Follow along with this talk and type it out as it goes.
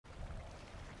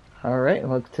Alright,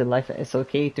 welcome to Life at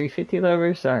SOK 350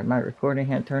 lovers. Sorry, my recording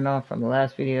had turned off from the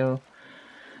last video.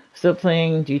 Still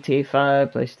playing GTA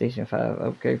 5, PlayStation 5,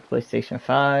 upgrade PlayStation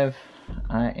 5.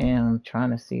 I am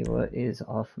trying to see what is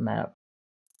off map.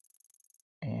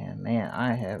 And man,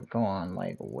 I have gone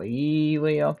like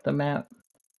way off the map.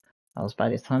 I was by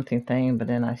this hunting thing, but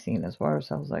then I seen this water,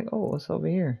 so I was like, oh, what's over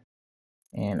here?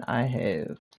 And I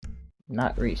have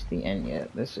not reached the end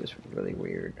yet. This is really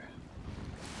weird.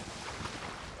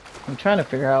 I'm trying to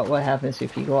figure out what happens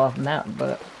if you go off map,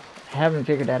 but I haven't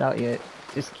figured that out yet. It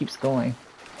just keeps going.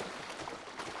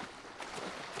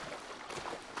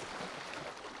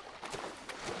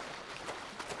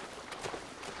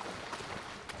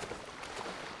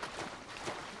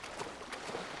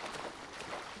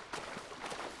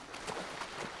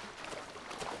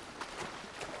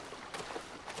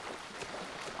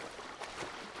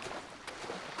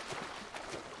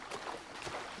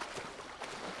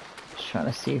 Trying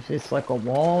to see if it's like a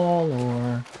wall,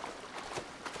 or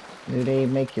do they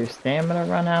make your stamina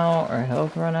run out or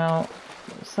health run out?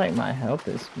 Looks like my health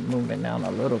is moving down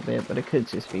a little bit, but it could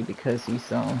just be because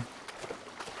he's I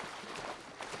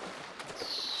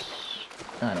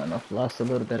don't know, if lost a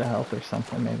little bit of health or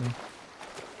something maybe.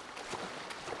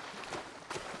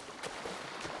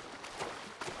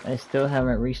 I still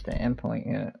haven't reached the end point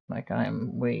yet. Like,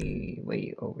 I'm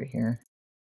way over here.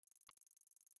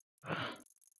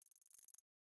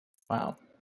 Wow.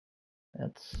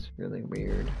 That's really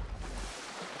weird.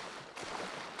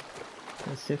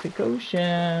 Pacific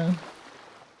Ocean.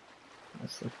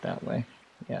 Let's look that way.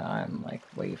 Yeah, I'm like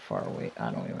way far away.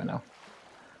 I don't even know.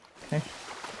 Okay.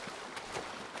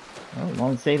 Well,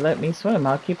 once they let me swim,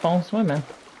 I'll keep on swimming.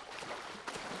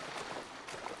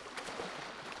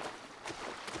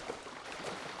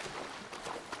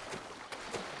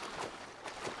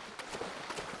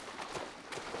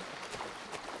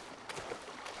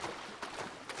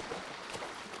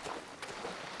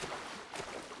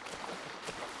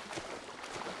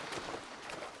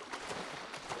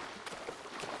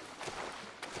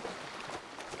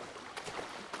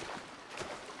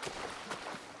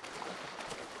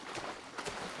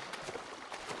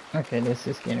 Okay, this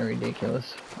is getting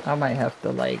ridiculous. I might have to,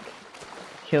 like,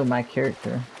 kill my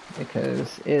character,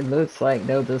 because it looks like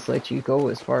they'll just let you go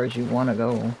as far as you want to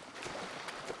go.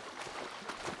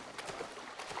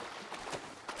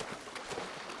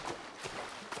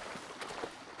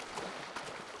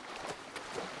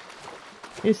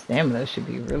 His stamina should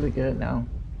be really good now.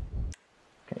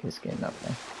 Okay, he's getting up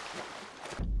there.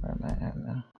 Where am I at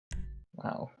now?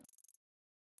 Wow.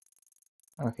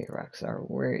 Okay, Rockstar,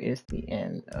 where is the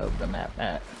end of the map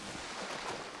at?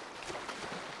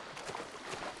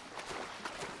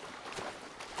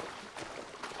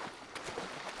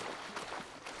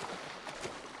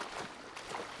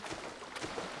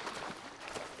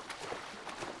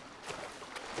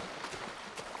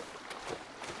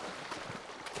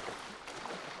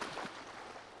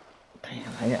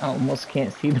 Damn, I almost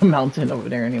can't see the mountain over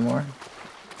there anymore.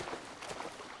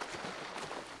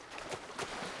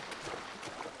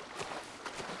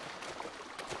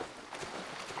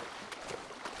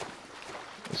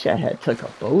 Wish I had took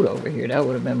a boat over here. That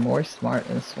would have been more smart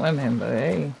than swimming, but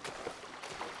hey.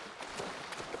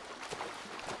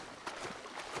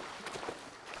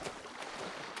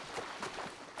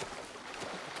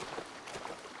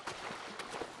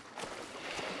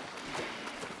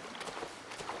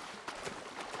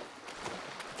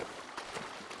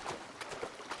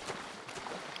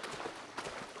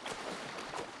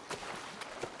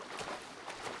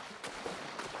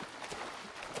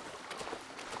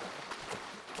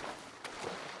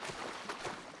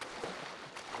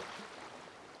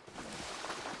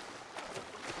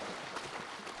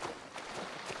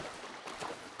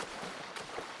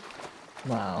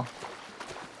 Wow.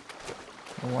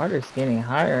 The water's getting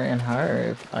higher and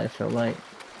higher, I feel like,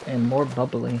 and more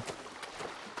bubbly.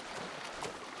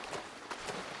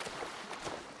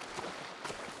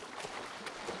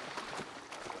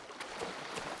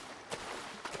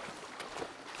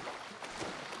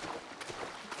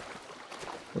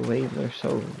 The waves are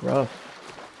so rough.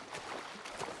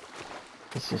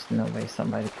 There's just no way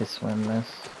somebody could swim this.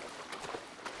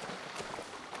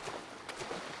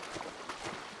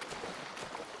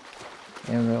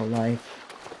 In real life.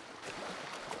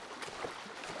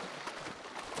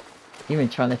 Even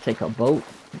trying to take a boat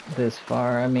this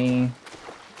far, I mean,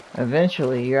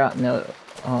 eventually you're out in the,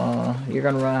 you're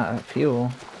gonna run out of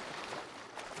fuel.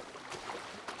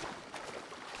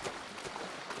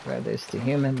 Whether it's the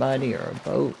human body or a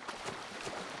boat.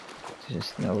 There's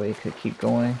just no way you could keep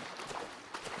going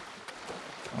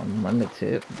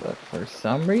unlimited, but for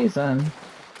some reason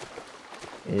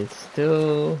It's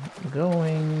still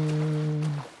going.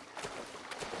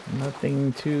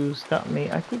 Nothing to stop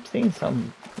me. I keep seeing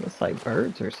some, it's like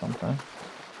birds or something.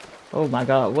 Oh my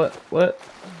god, what?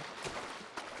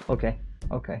 Okay,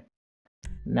 okay.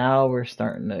 Now we're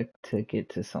starting to get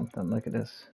to something. Look at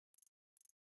this.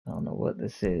 I don't know what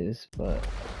this is, but...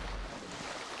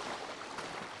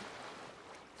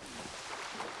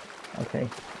 Okay.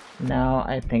 Now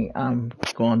I think I'm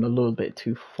going a little bit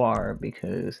too far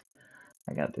because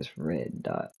I got this red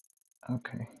dot.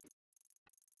 Okay.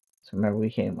 So remember we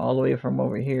came all the way from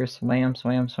over here, swam,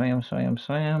 swam, swam, swam,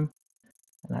 swam.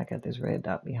 And I got this red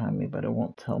dot behind me, but it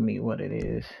won't tell me what it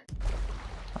is.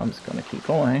 I'm just gonna keep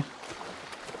going.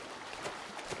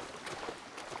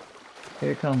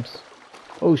 Here it comes.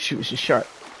 Oh shoot, it's a shark.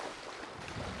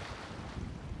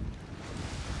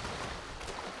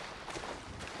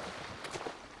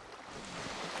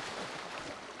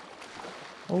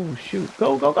 Oh shoot,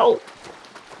 go, go, go!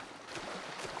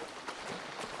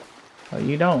 Oh,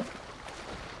 you don't.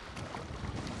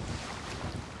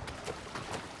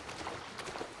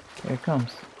 Here it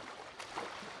comes.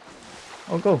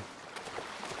 Oh, go.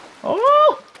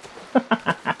 Oh!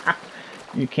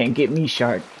 You can't get me,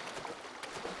 shark.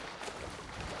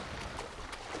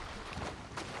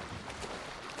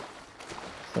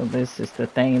 So this is the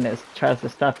thing that tries to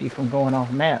stop you from going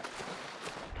off map.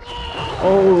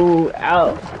 Oh,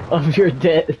 out of your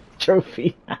dead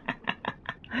trophy.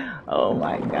 Oh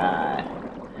my god.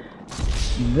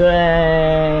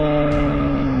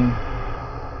 Dang.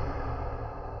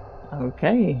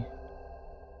 Okay.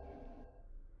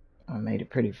 I made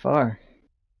it pretty far.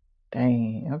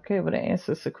 Dang. Okay, but it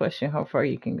answers the question how far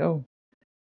you can go.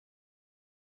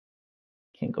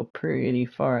 Can go pretty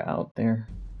far out there.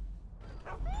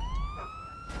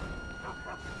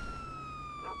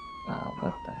 Wow,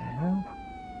 what the hell?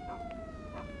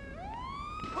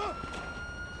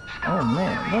 Oh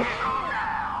man, look.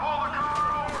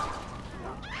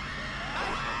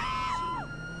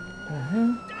 The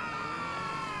hell?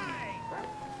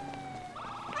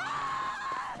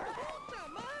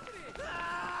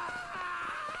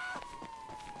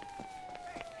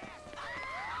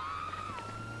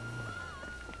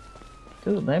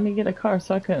 Dude, let me get a car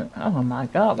so I can. Oh my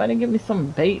god, why didn't give me some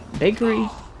bakery?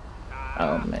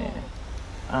 Oh man.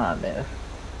 Ah man.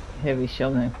 Heavy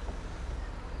shelling.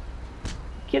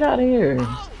 Get out of here.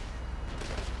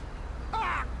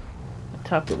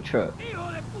 Taco truck.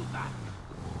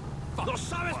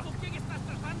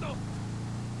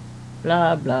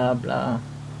 Blah blah blah.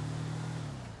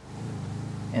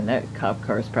 And that cop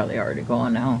car is probably already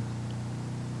gone now.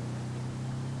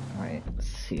 Alright, let's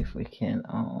see if we can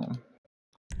man,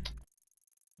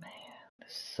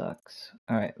 this sucks.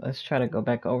 Alright, let's try to go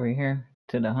back over here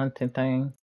to the hunting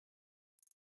thing.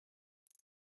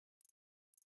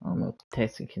 I don't know if the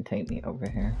taxi can take me over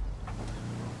here.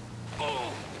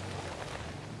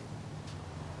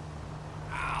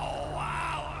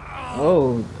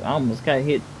 Whoa, I almost got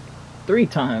hit 3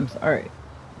 times. Alright.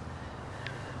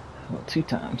 Well, 2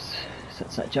 times.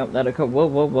 Since I jumped out of car. Whoa,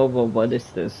 whoa, whoa, whoa, what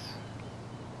is this?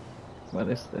 What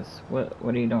is this? What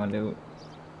are you doing, dude?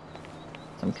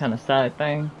 Some kind of side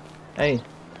thing? Hey,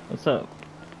 what's up?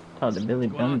 Called the Billy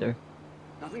Bender.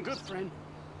 Nothing good, friend.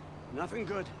 Nothing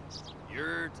good.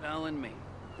 You're telling me.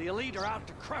 The elite are out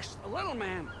to crush the little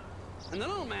man. And the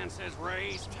little man says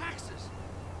raise taxes.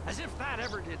 As if that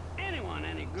ever did anyone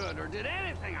any good or did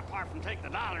anything apart from take the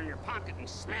dollar in your pocket and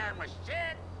smear it with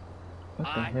shit.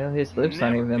 What the hell? His lips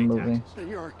aren't even moving. Then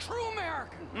you're a true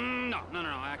American. No.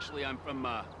 Actually, I'm from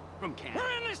Canada.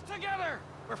 We're in this together.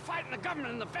 We're fighting the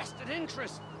government and the vested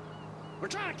interest. We're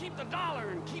trying to keep the dollar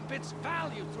and keep its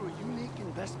value through a unique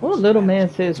investment. Well, little man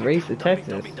says raise the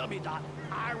taxes.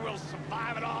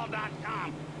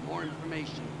 www.iwillsurviveitall.com. More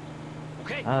information.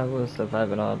 Okay?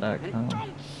 iwillsurviveitall.com. And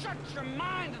don't shut your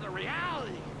mind to the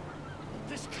reality.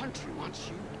 This country wants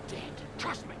you dead.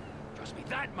 Trust me. Trust me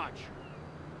that much.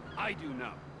 I do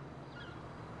know.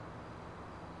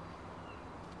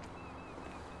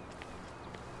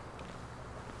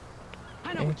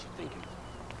 I know what you're thinking.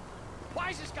 Why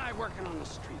is this guy working on the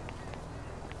street?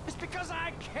 It's because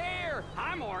I care.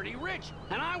 I'm already rich,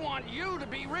 and I want you to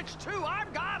be rich too.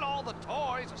 I've got all the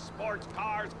toys of sports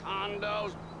cars,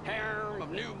 condos, harem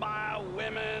of nubile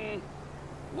women,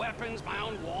 weapons, my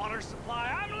own water supply.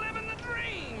 I'm living the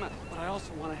dream. But I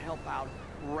also want to help out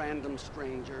random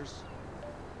strangers.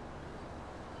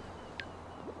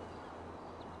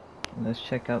 Let's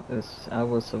check out this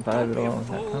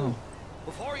iwillsurviveitall.com.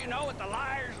 Before you know it, the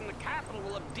liars in the capital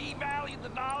will have devalued the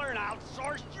dollar and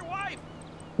outsourced your wife.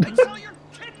 They'd sell your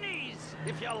kidneys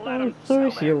if you let them sell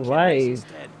Outsource your wife.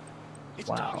 instead. It's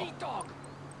Wow. dog eat dog.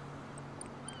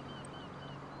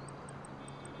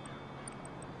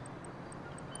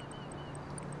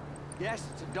 Yes,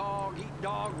 it's a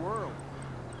dog-eat-dog world.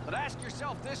 But ask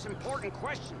yourself this important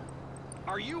question.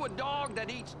 Are you a dog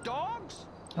that eats dogs?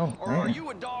 Oh, Or man. are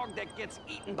you a dog that gets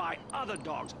eaten by other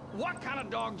dogs? What kind of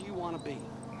dog do you want to be?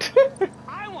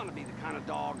 I want to be the kind of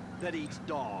dog that eats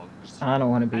dogs. I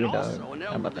don't want to be And a dog. also an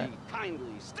How about that? elderly,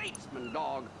 kindly statesman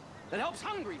dog that helps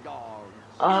hungry dogs.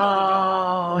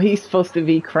 Oh, he's supposed to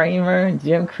be Kramer,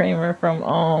 Jim Kramer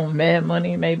from Mad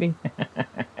Money, maybe.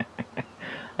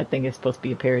 I think it's supposed to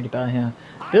be a parody about him.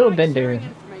 I Bill like Bender, sharing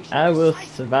information I will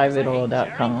precisely survive because I it hate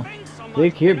sharing all.com. things so much.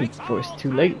 Click here It makes before it's all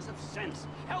too late. kinds of sense.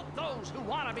 Help those who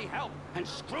want to be helped and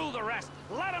screw the rest.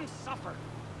 Let them suffer.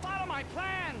 Follow my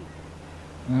plan.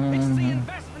 It's the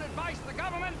investment advice the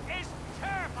government is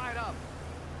terrified of.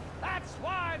 That's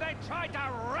why they tried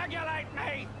to regulate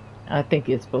me. I think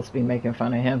it's supposed to be making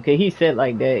fun of him because he said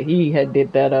like that. He had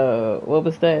did that. What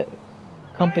was that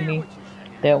company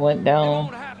that went It down?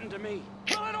 won't happen to me.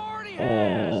 Well, it already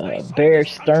has. They sold Bear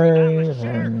this country down the Stearns,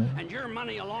 shitter, and and your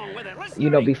money along with it. Listen you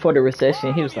to know, me. before the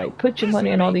recession, he All was of you, like, put your listen money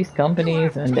to in all me. these You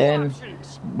companies, have and two then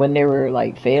options. when they were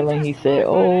like failing, he Test said,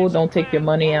 my oh, financial don't take your plan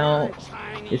money or out. learn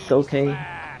It's Chinese okay.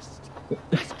 fast.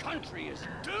 This country is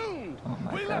doomed. Oh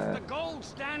my We left God. the gold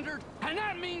standard, and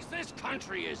that means this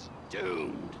country is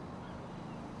doomed.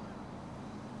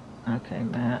 Okay,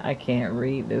 man, I can't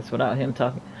read this without him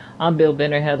talking. I'm Bill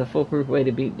Bender, has a foolproof way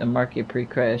to beat the market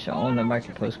pre-crash or Oh, I own the know what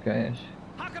market you're thinking. post-crash.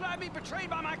 How could I be betrayed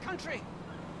by my country?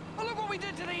 Well, look what we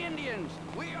did to the Indians.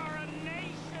 We are a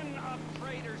nation of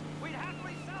traitors. We'd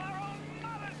happily sell our own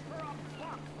mothers for a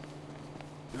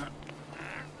buck.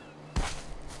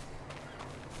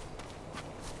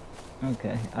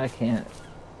 Okay, I can't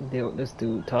deal with this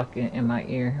dude talking in my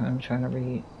ear. I'm trying to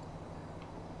read.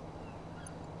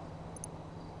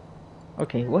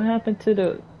 Okay, what happened to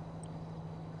the...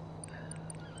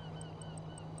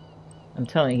 I'm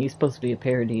telling you, he's supposed to be a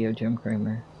parody of Jim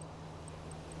Cramer.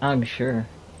 I'm sure.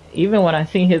 Even when I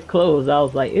seen his clothes, I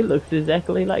was like, it looks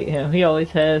exactly like him. He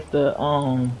always has the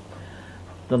long,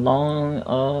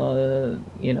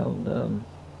 you know, the,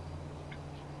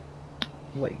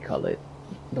 what do you call it?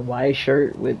 The white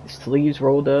shirt with sleeves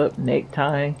rolled up,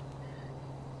 necktie.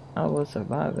 I will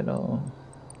survive it all.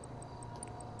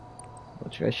 A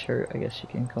dress shirt, I guess you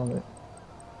can call it.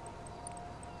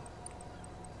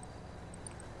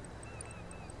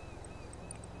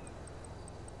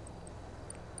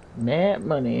 Mad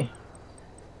Money.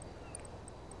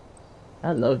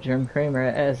 I love Jim Cramer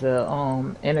as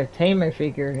a entertainment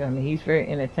figure. I mean, he's very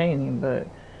entertaining, but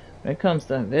when it comes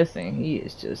to investing, he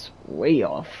is just way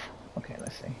off. Okay,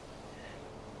 let's see.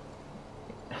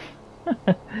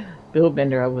 Bill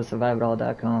Bender, I will survive it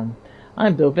all.com.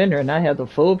 I'm Bill Bender, and I have the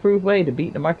foolproof way to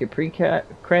beat the market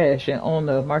pre-crash and own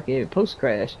the market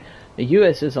post-crash. The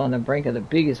U.S. is on the brink of the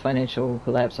biggest financial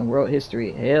collapse in world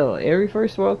history. Hell, every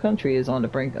first world country is on the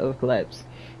brink of collapse.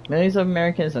 Millions of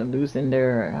Americans are losing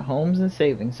their homes and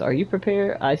savings. Are you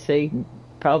prepared? I say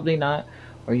probably not,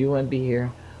 or you wouldn't be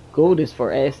here. Gold is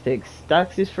for Aztecs.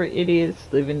 Stocks is for idiots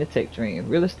living the tech dream.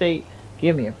 Real estate,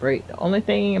 give me a break. The only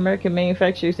thing American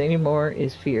manufactures anymore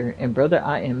is fear. And brother,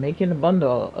 I am making a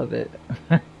bundle of it.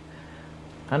 I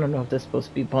don't know if that's supposed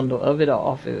to be bundle of it or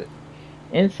off of it.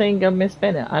 Insane government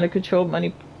spending, out of control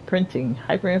money printing,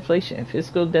 hyperinflation,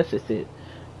 fiscal deficit,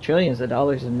 trillions of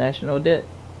dollars in national debt.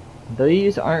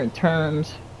 These aren't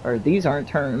terms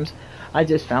I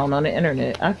just found on the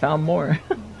internet. I found more.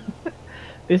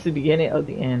 This is the beginning of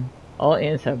the end. All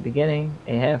ends have a beginning,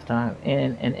 a halftime,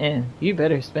 and an end. You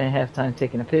better spend halftime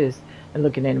taking a piss and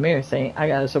looking in the mirror saying, I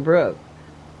gotta sober up.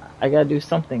 I gotta do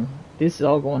something. This is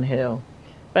all going to hell.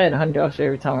 If I had $100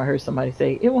 every time I heard somebody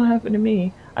say, it won't happen to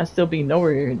me, I'd still be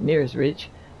nowhere near as rich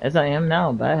as I am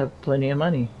now, but I have plenty of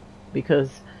money.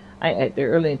 Because I acted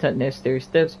early and took necessary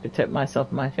steps to protect myself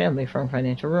and my family from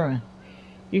financial ruin.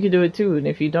 You can do it too, and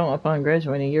if you don't, upon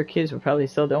graduating, your kids will probably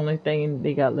sell the only thing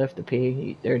they got left to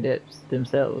pay their debts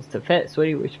themselves to fat,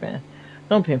 sweaty rich man.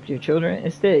 Don't pimp your children.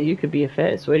 Instead, you could be a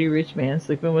fat, sweaty rich man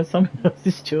sleeping with someone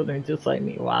else's children just like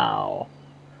me. Wow.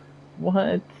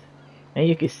 What? And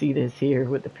you can see this here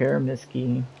with the pyramid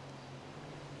scheme.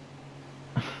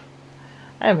 I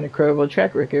have an incredible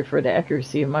track record for the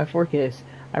accuracy of my forecast.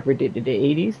 I predicted the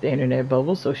 80s, the internet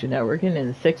bubble, social networking,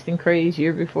 and the sexting craze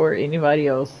year before anybody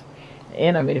else.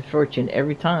 And I made a fortune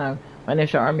every time.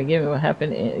 Financial Armageddon will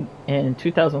happen in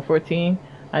 2014.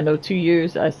 I know 2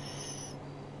 years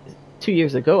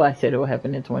ago I said it will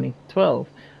happen in 2012,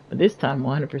 but this time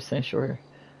 100% sure.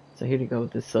 So here to go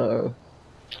with this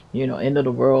you know, end of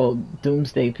the world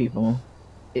doomsday people.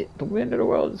 The end of the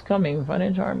world is coming.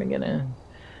 Financial Armageddon.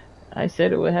 I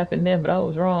said it would happen then, but I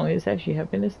was wrong. It's actually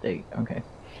happening this day. Okay.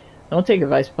 Don't take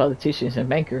advice from politicians and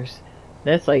bankers.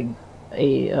 That's like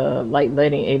like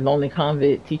letting a lonely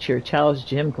convict teach your child's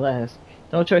gym class.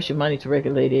 Don't trust your money to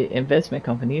regulated investment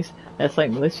companies. That's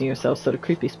like enlisting yourself so the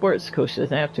creepy sports coach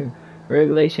doesn't have to.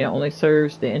 Regulation only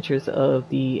serves the interests of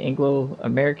the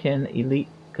Anglo-American elite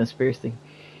conspiracy.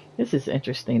 This is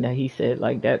interesting that he said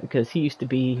like that because he used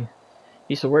to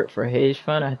work for a hedge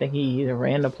fund. I think he either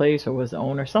ran the place or was the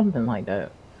owner, something like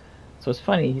that. So it's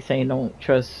funny he's saying don't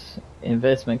trust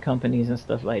investment companies and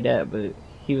stuff like that, but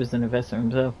he was an investor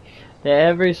himself. The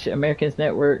average American's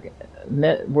net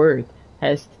worth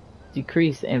has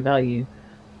decreased in value.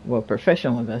 Well,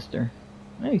 professional investor,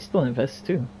 he still invests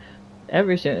too. The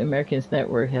average American's net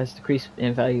worth has decreased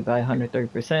in value by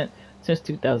 130% since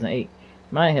 2008.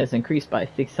 Mine has increased by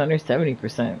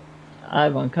 670%.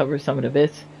 I've uncovered some of the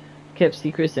best kept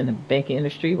secrets in the banking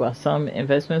industry. While some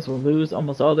investments will lose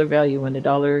almost all their value when the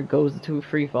dollar goes into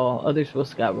free fall, others will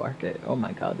skyrocket. Oh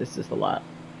my god, this is a lot.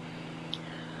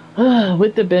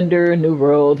 With the Bender New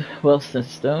World wealth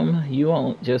system, you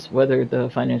won't just weather the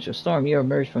financial storm, you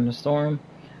emerge from the storm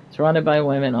surrounded by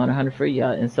women on a 100-foot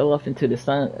yacht and sail off into the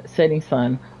setting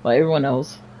sun while everyone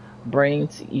else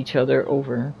brings each other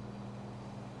over.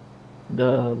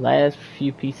 The last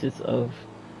few pieces of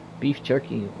beef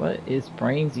jerky. What is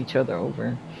brains each other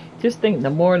over? Just think, the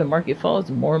more the market falls,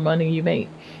 the more money you make.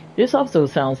 This also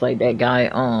sounds like that guy.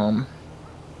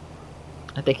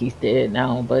 I think he's dead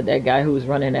now, but that guy who was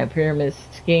running that pyramid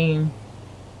scheme,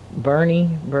 Bernie,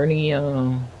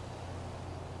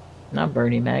 not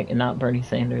Bernie Mac and not Bernie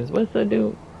Sanders. What's the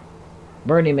dude?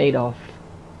 Bernie Madoff.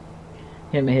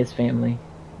 Him and his family.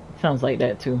 Sounds like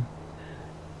that too.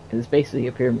 It's basically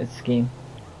a pyramid scheme.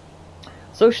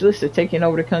 Socialists are taking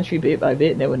over the country bit by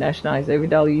bit, and they will nationalize every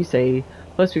dollar you save,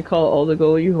 plus recall all the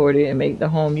gold you hoarded and make the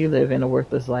home you live in a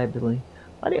worthless liability.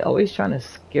 Why are they always trying to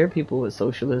scare people with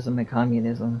socialism and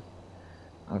communism?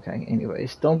 Okay,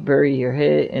 anyways, don't bury your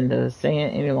head in the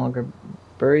sand any longer.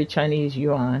 Bury Chinese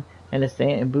yuan in the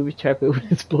sand and booby trap it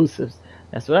with explosives.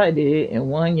 That's what I did, and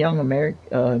one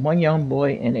young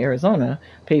boy in Arizona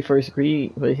paid for his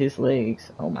greed with his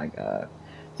legs. Oh my God.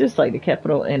 Just like the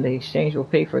capital and the exchange will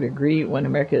pay for the greed when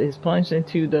America is plunged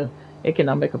into the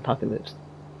economic apocalypse.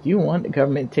 Do you want the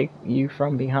government to take you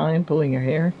from behind, pulling your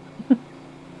hair?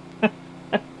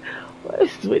 What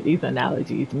is with these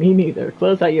analogies? Me neither.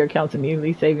 Close out your accounts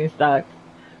immediately, savings, stocks,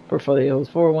 portfolios,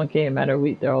 401k, and matter of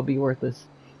week, they'll all be worthless.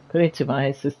 Put it into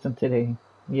my system today.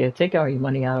 Yeah, take all your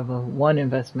money out of one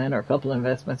investment or a couple of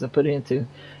investments and put it into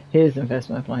his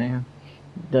investment plan.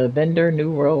 The Bender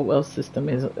New World Wealth System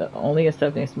is only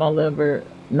accepting a small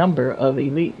number of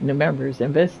elite new members.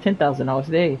 Invest $10,000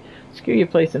 a day. Secure your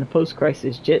place in a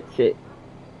post-crisis jet set.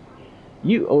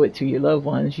 You owe it to your loved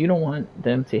ones. You don't want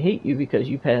them to hate you because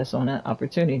you passed on that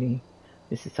opportunity.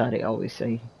 This is how they always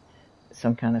say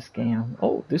some kind of scam.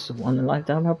 Oh, this is one in a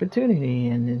lifetime opportunity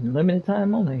and in limited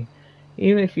time only.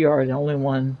 Even if you are the only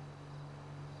one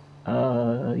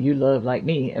you love like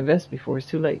me, invest before it's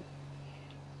too late.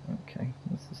 Okay,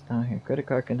 this is down here. Credit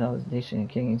card consolidation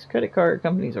kings. Credit card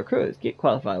companies or crooks get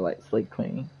qualified like slate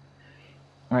cleaning.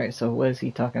 Alright, so what is he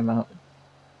talking about?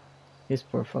 His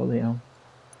portfolio.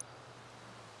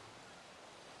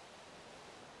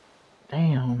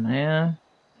 Damn, man.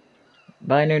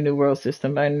 Binary New World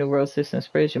System. Binary New World System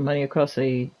spreads your money across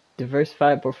a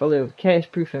diversified portfolio of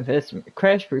crash-proof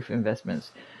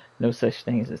investments. No such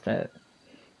things as that.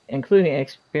 Including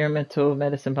experimental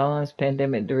medicine bonds,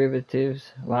 pandemic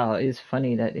derivatives. Wow, it's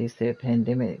funny that they said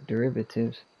pandemic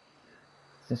derivatives.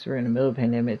 Since we're in the middle of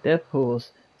pandemic, death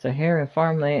pools, Saharan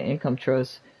farmland income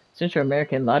trusts, Central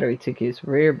American lottery tickets,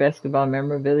 rare basketball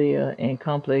memorabilia, and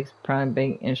complex prime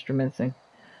bank instruments and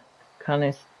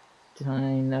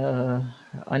clandestine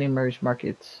unemerged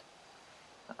markets.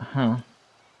 Huh.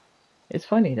 It's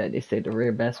funny that they say the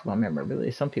rare basketball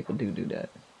memorabilia. Some people do that.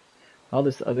 All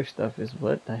this other stuff is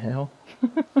what the hell?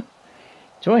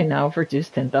 Join now for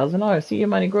just $10,000. See your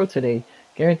money grow today.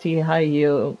 Guaranteed high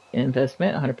yield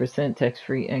investment, 100% tax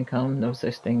free income. No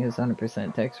such thing as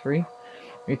 100% tax free.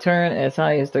 Return as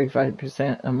high as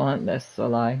 35% a month. That's a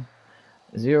lie.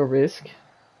 Zero risk.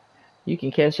 You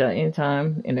can cash out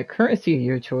anytime in the currency of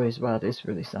your choice. Wow, this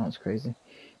really sounds crazy.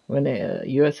 When the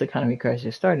U.S. economy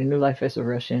crashes, start a new life as a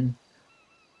Russian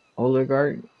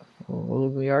oligarch,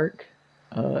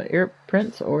 Arab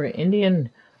prince, or Indian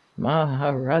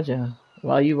Maharaja,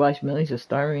 while you watch millions of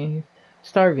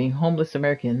starving homeless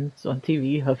Americans on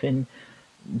TV huffing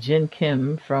gin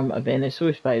Kim from abandoned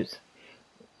sewage pipes.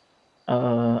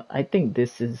 I think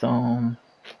this is I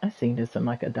seen this in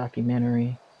like a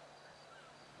documentary.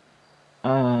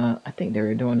 I think they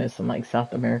were doing this in like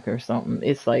South America or something.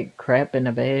 It's like crap in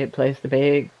a bag, plastic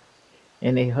bag,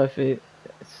 and they huff it.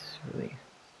 It's really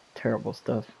terrible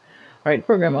stuff. Alright, the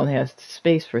program only has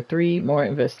space for 3 more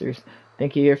investors.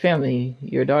 Think of your family,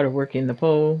 your daughter working the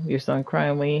pole, your son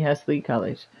crying when he has to leave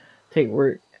college. Take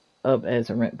work up as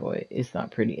a rent boy. It's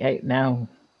not pretty. Hey, now.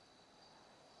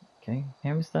 Okay,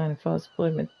 Hammerstein and false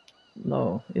employment.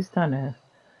 No, it's time to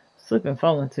slip and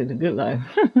fall into the good life.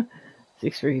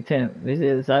 6 free 10.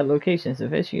 Visit the side locations.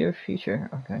 Invest in your future.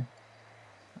 Okay.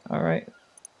 Alright.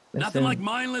 Nothing like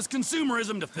mindless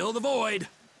consumerism to fill the void.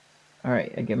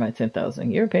 Alright, I get my 10,000.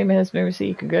 Your payment has been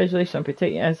received. Congratulations on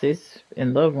protecting assets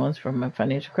and loved ones from a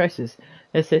financial crisis.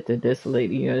 It's set to desolate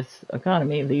the U.S.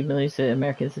 economy and leave millions of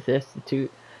Americans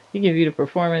destitute. We give you the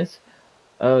performance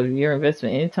of your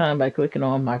investment anytime by clicking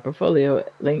on my portfolio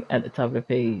link at the top of the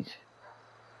page.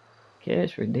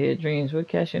 Cash for dead dreams. What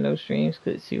cash in those dreams?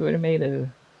 Could see what they're made of.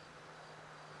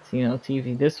 See on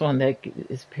TV. This one that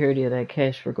is parody of that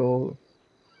Cash for Gold.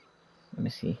 Let me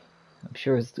see. I'm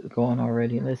sure it's going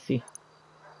already. Let's see.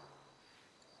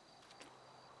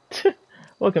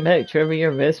 Welcome back, Trevor.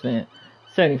 Your investment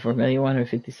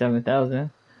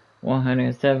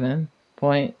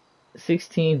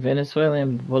 74,157,107.16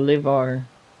 Venezuelan Bolivar,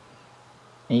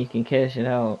 and you can cash it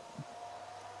out.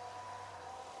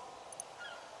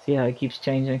 See how it keeps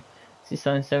changing.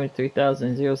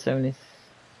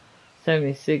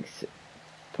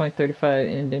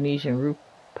 673,076.35 Indonesian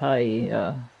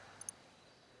rupiah.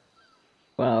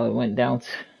 Wow, it went down to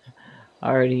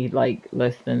already like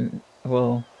less than,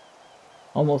 well,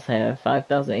 almost half,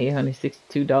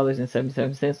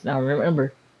 $5,862.77. Now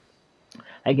remember,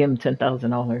 I gave him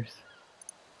 $10,000.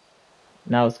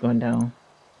 Now it's going down.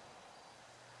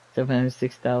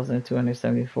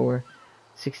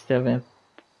 706,274.67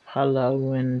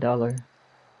 Palauan dollar.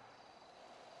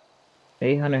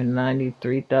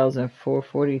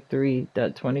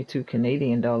 893,443.22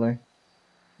 Canadian dollar.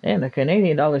 And the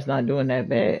Canadian dollar's not doing that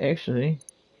bad actually.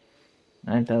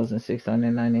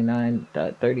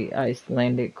 9,699.30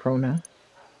 Icelandic krona.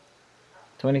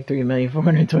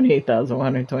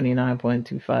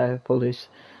 23,428,129.25 Polish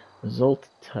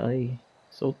zloty.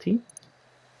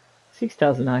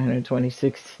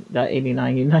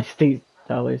 6,926.89 United States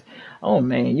dollars. Oh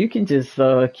man, you can just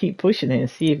keep pushing it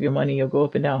and see if your money will go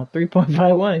up and down.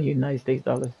 3.51 United States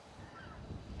dollars.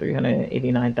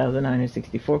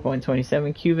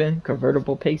 389,964.27 Cuban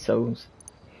convertible pesos.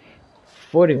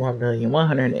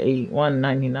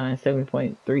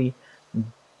 41,108,199.7.3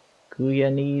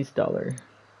 Guyanese dollar.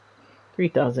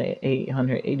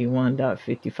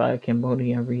 3,881.55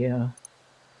 Cambodian rial.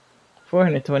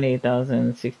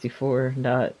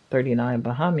 428,064.39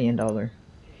 Bahamian dollar.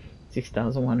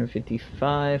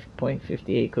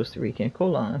 6,155.58 Costa Rican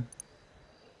colon.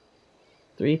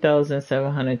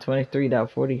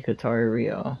 3,723.40 Qatari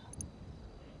rial.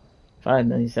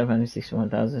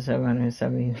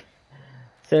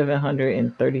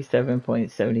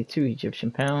 5,761,737.72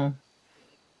 Egyptian pound.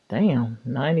 Damn,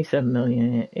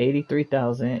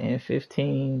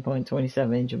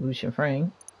 97,083,015.27 Djiboutian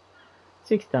franc.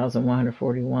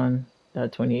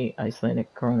 6,141.28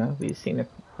 Icelandic krona. We've seen a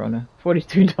krona.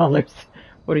 $42.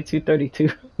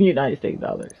 42.32 United States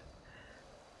dollars.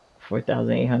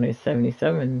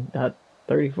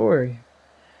 4,877.34.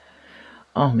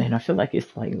 Oh man, I feel like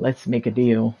it's like, let's make a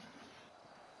deal.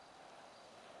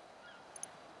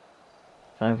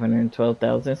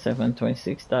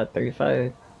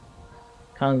 512,726.35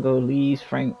 Congolese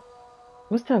franc.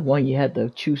 What's that one you had to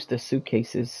choose the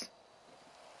suitcases?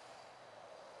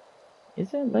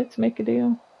 Is it let's make a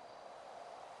deal?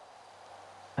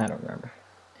 I don't remember.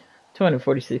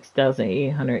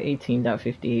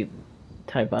 246,818.58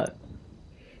 Thai baht.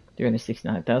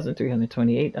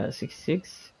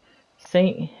 369,328.66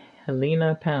 St.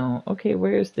 Helena pound. Okay,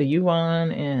 where's the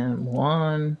yuan and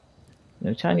won?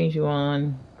 No, Chinese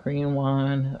yuan, Korean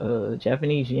won,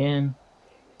 Japanese yen.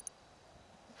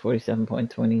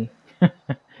 47.20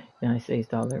 United States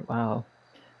dollar. Wow.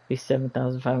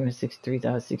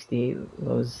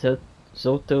 57,563.68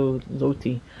 Zoto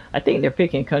Loti. I think they're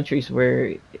picking countries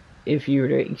where if you were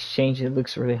to exchange it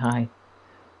looks really high.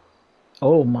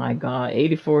 Oh my god,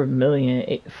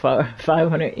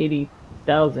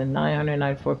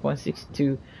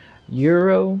 84,580,994.62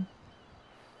 euro.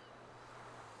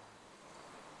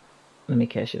 Let me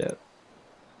cash it up.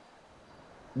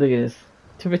 Look at this.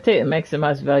 To protect and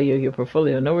maximize value of your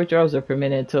portfolio, no withdrawals are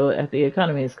permitted until after the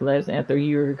economy has collapsed and after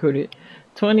you recruited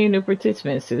 20 new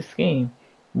participants to the scheme.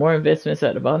 More investments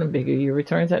at the bottom, bigger your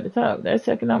returns at the top. That's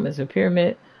economics, a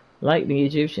pyramid like the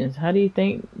Egyptians. How do you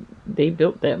think they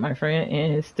built that, my friend?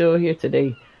 And it's still here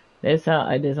today. That's how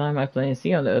I designed my plan.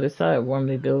 See on the other side,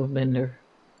 warmly built binder.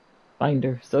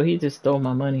 So he just stole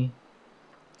my money.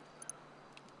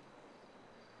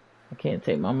 I can't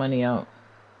take my money out.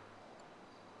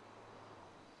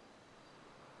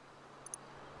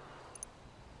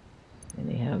 And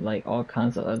they have like all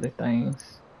kinds of other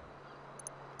things.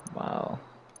 Wow.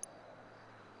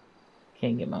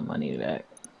 Can't get my money back.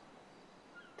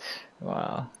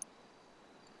 Wow.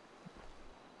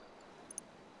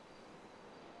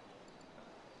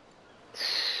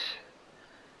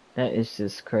 That is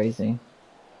just crazy.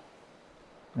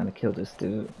 I'm gonna kill this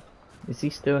dude. Is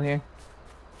he still here?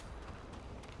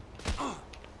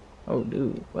 Oh,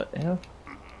 dude, what the hell?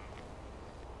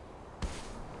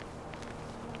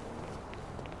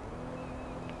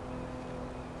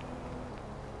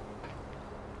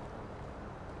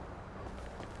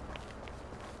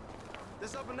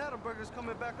 This Up and Atom burger's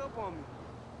coming back up on me.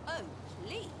 Oh,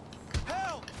 please.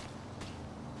 Help!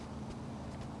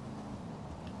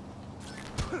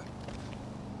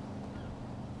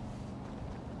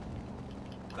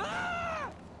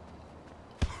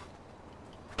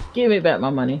 Give me back my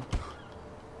money.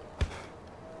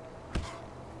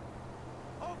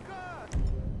 Oh God!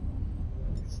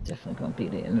 It's definitely gonna be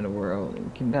the end of the world.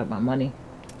 Give me back my money.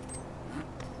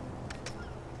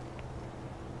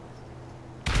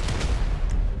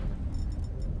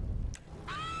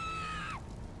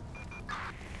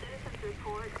 Citizens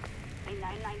report a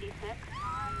 996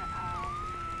 on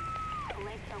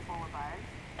Paleto Boulevard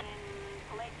in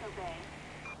Paleto Bay.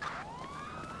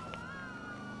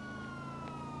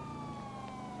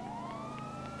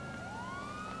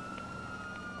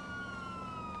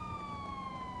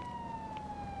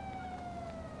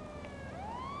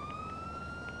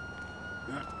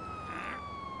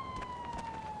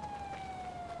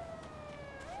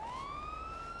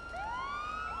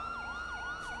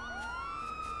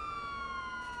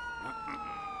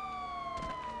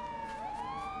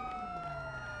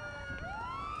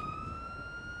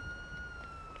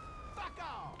 Fuck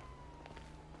off!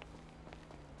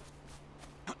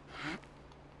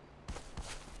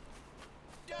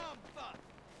 Dumb fuck!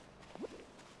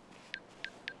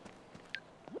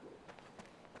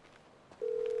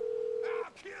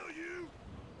 I'll kill you!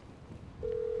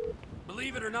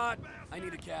 Believe it or not, I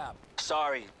need a cab.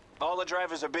 Sorry, all the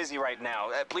drivers are busy right now.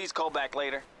 Please call back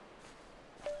later.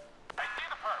 I see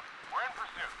the perp. We're in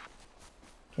pursuit.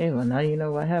 Okay, well now you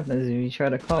know what happens if you try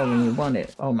to call when you want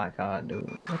it. Oh my god,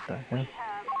 dude. What the hell? We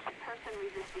have a person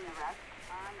resisting arrest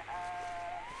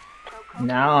on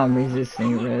Now I'm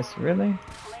resisting arrest, really?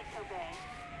 Paleto Bay.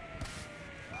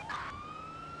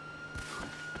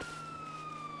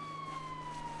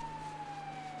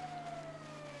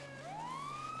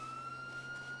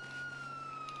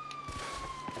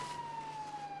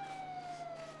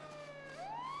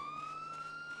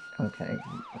 Okay,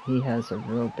 he has a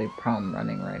real big problem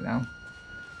running right now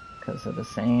because of the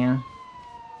sand.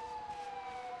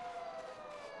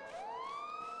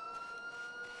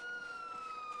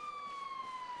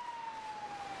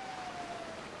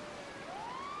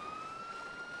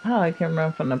 How I can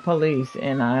run from the police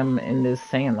and I'm in this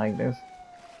sand like this?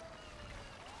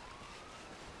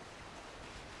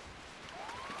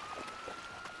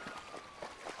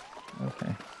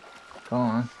 Okay, go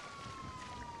on.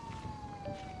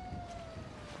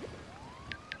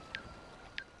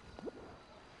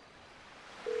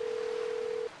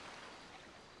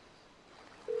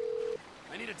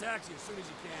 I need a taxi as soon as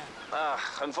you can.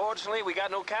 Unfortunately, we got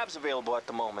no cabs available at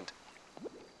the moment.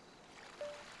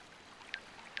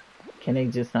 Can they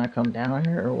just not come down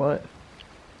here or what?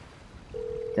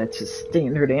 That's just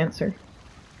standard answer.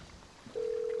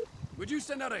 Would you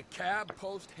send out a cab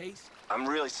post haste? I'm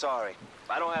really sorry.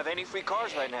 I don't have any free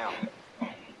cars right now.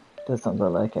 Doesn't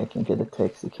look like I can get a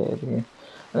taxi cab here.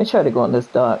 Let me try to go on this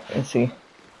dock and see.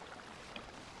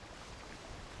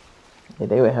 Yeah,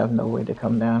 they would have no way to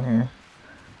come down here.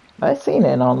 I've seen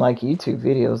it on like YouTube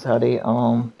videos how they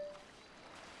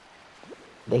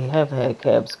have had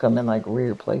cabs come in like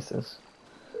weird places.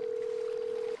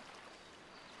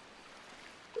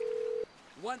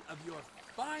 One of your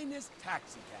finest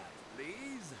taxi cabs,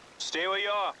 please. Stay where you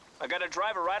are. I got a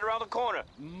driver right around the corner.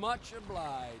 Much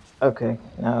obliged. Okay,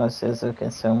 now it says okay,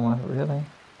 someone really.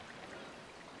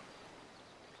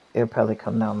 They'll probably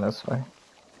come down this way.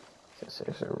 So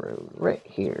there's a road right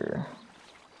here.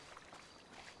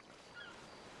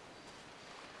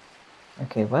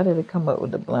 Okay, why did it come up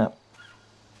with the blimp?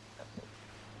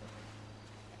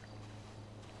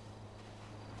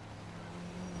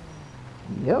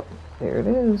 Yep, there it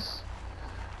is.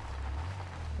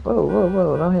 Whoa, whoa,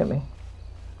 whoa, don't hit me.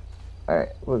 Alright,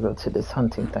 we'll go to this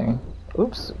hunting thing.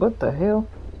 Oops, what the hell?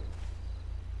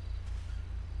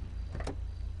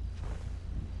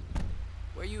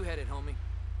 Where you headed, homie?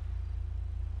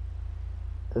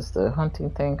 Does the hunting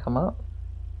thing come up?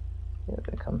 If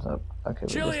it comes up, okay, we'll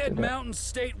just do Chiliad that. Mountain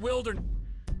State Wilderness.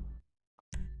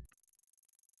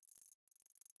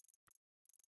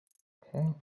 Okay.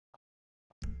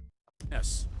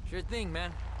 Yes. Sure thing,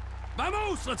 man.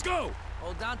 Vamos, let's go!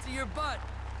 Hold on to your butt.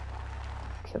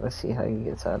 Okay, let's see how he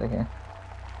gets out of here.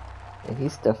 Yeah,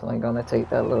 he's definitely gonna take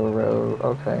that little road.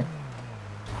 Okay.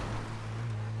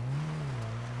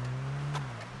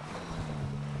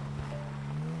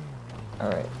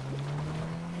 Alright.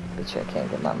 Bet you I can't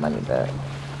get my money back.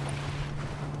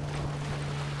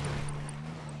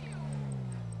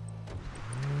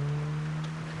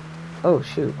 Oh,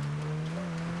 shoot.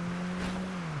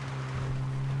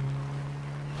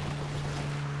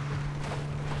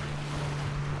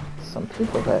 Some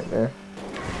people back there.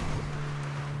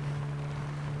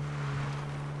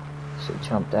 Should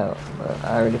jumped out, but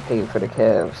I already paid for the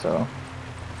cab, so.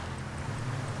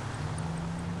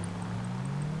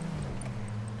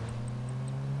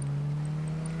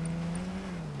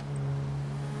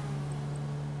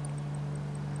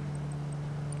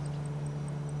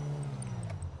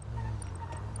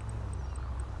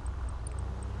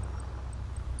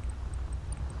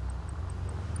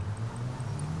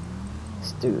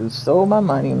 This dude stole my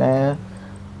money, man.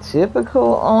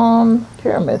 Typical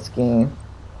pyramid scheme.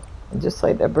 And just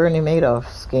like that Bernie Madoff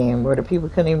scheme where the people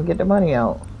couldn't even get their money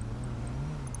out.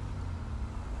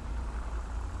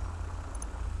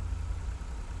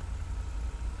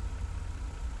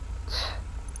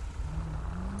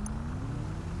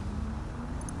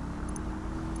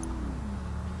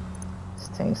 This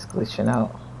thing's glitching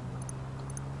out.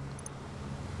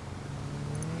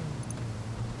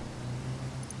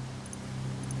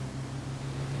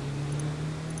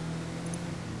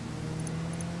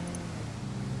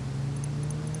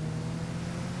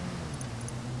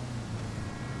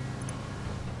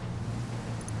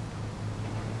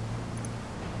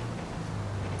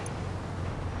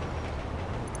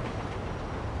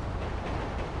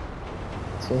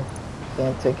 See,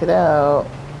 can't take it out.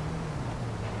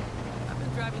 I've been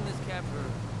driving this cab for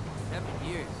 7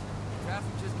 years.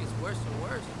 Traffic just gets worse and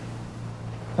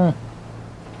worse.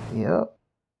 Yep.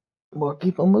 More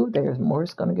people move there, more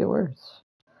it's gonna get worse.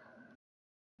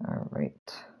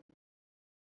 Alright.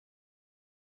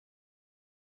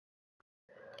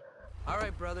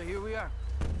 Alright, brother, here we are.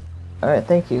 Alright,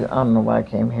 thank you. I don't know why I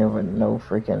came here with no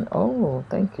freaking... Oh,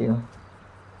 thank you.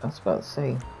 I was about to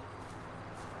say.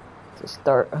 To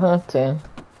start hunting.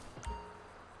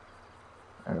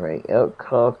 Alright, elk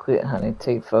call, quit hunting,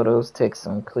 take photos, take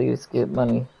some clues, get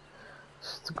money,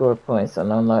 score points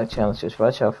on unlock challenges.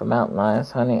 Watch out for mountain lions,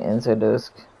 hunting ends at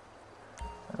dusk.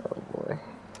 Oh boy,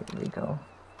 here we go.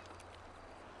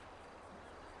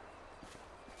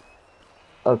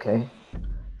 Okay,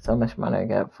 so much money I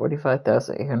got,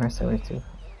 45,872.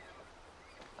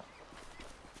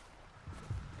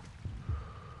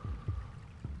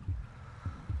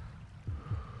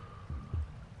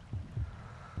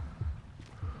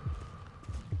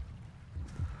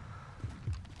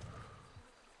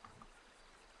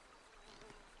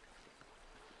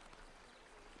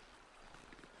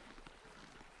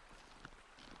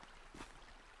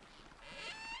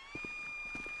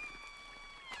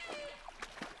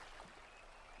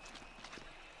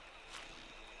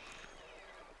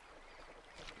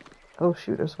 Oh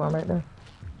shoot, there's one right there.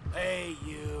 Hey,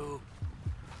 you.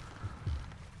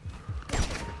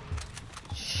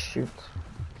 Shoot.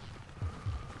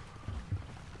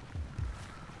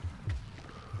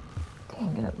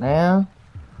 Dang it, man.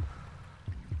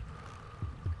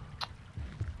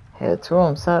 Had two of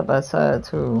them side by side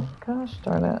too. Gosh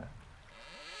darn it.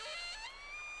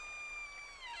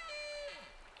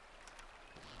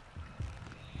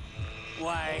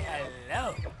 Why,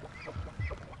 hello.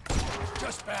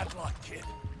 Just bad luck, kid.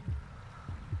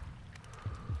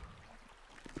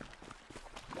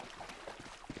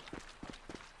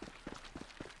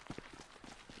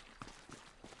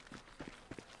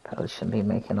 Probably shouldn't be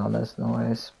making all this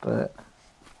noise, but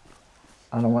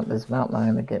I don't want this mountain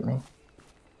lion to get me.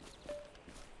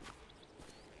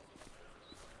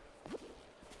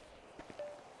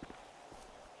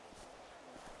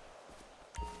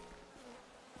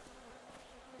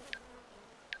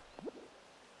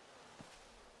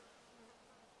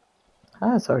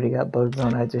 Ah, it's already got bugs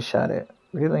on. I just shot it.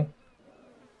 Really?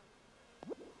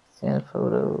 Send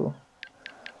photo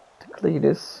to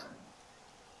Cletus.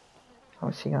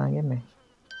 What's she gonna give me?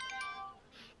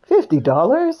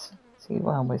 $50? See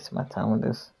why I'm wasting my time with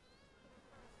this.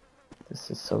 This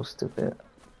is so stupid.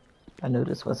 I knew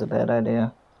this was a bad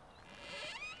idea.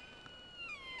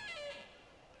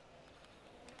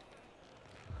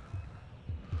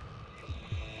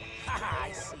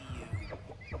 I see you.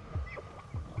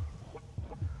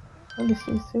 Let me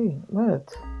see.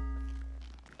 What?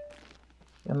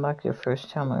 Unlock your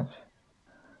first challenge.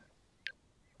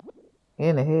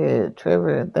 In the head,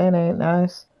 Trevor, that ain't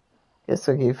nice. Guess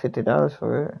I'll give you $50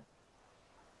 for it.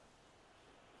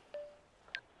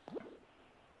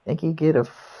 Think you get a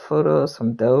photo of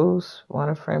some does?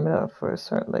 Want to frame it up for a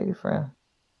certain lady friend?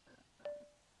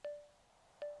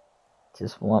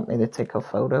 Just want me to take a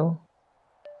photo?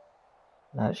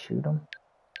 Not shoot them?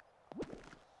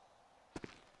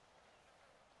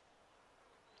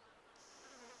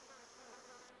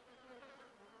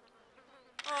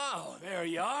 Oh, there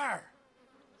you are.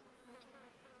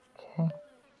 Okay.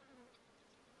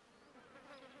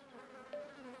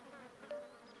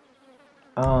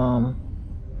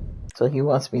 So he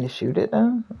wants me to shoot it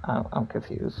now? I'm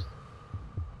confused.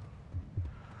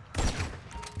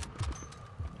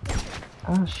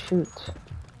 Oh shoot.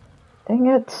 Dang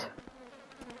it.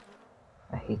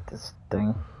 I hate this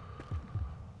thing.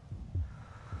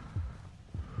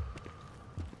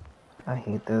 I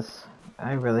hate this.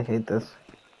 I really hate this.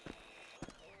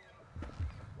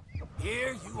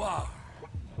 Here you are.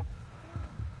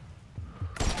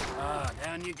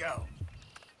 Down you go.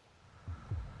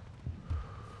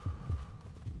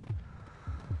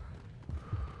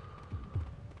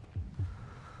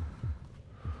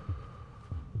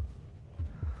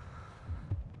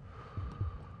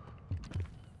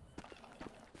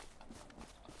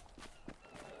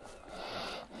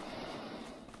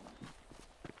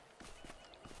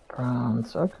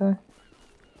 Bronze, okay.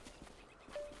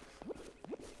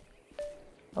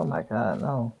 Oh my god,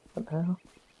 no. What the hell?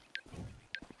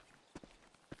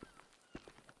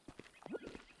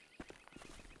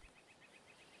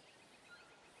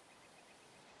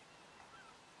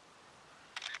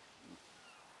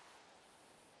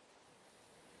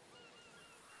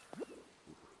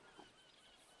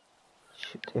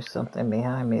 Shoot, there's something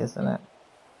behind me, isn't it?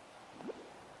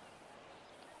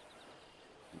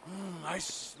 I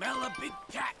smell a big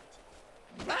cat.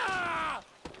 Ah!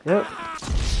 Yep.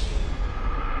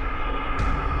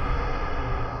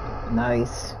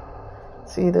 Nice.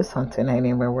 See, this hunting ain't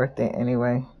even worth it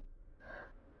anyway.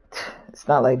 It's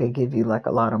not like they give you like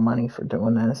a lot of money for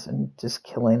doing this and just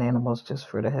killing animals just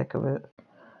for the heck of it.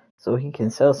 So he can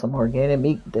sell some organic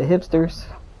meat to hipsters.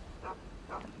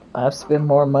 I've spent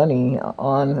more money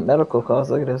on medical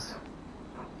costs. Look at this.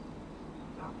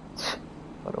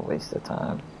 What a waste of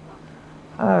time.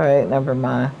 Alright, never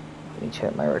mind. Let me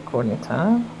check my recording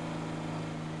time.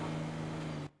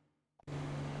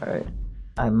 Alright.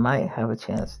 I might have a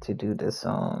chance to do this.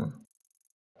 Oh,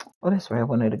 that's right. I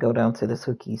wanted to go down to the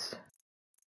Hookies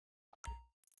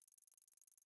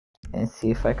and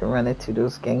see if I can run into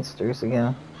those gangsters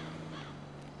again.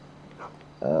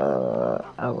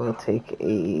 I will take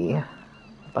a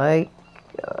bike,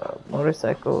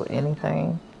 motorcycle,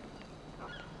 anything.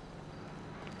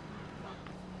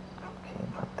 Okay,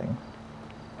 nothing.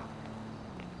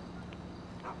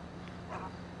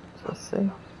 So let's see.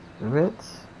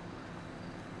 Ritz.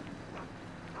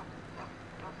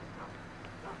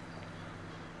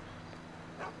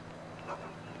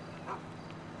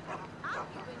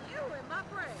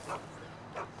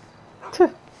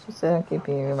 She said I'm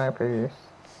keeping you in my prayers.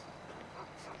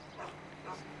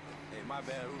 Hey, my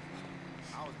bad, Rufus.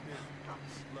 I was busy.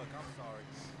 Look, I'm sorry.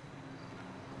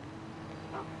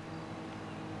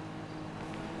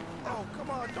 Oh, come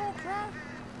on, don't cry.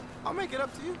 I'll make it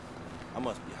up to you. I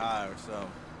must be high or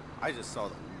something. I just saw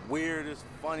the weirdest,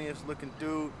 funniest looking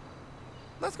dude.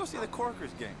 Let's go see the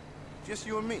Corkers game. Just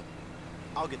you and me.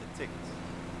 I'll get the tickets.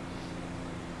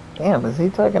 Damn, is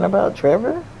he talking about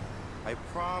Trevor? I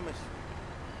promise you.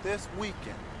 This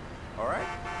weekend. All right?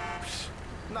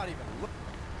 Not even look.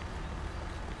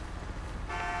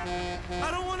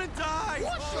 I don't want to die.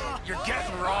 What? You're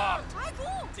getting robbed.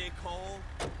 Dickhole.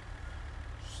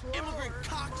 Immigrant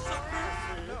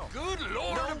cocksucker. No. Good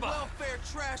Lord No above. welfare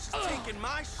trash is taking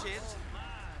my shit.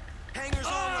 Hangers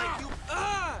on like you.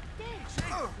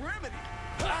 Remedy.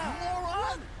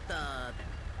 Moron.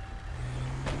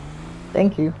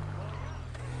 Thank you. Did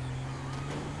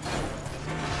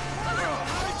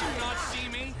you not see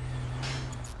me?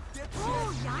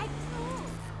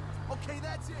 Okay,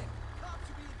 that's it. Cops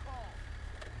are being called.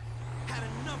 Had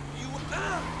enough of you.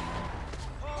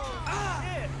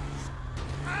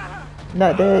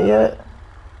 Not dead yet.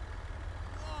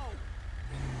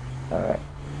 Alright.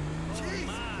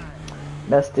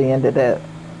 That's the end of that.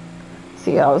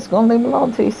 See, I was gonna leave him alone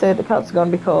until he said the cops are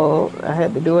gonna be called. I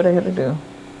had to do what I had to do.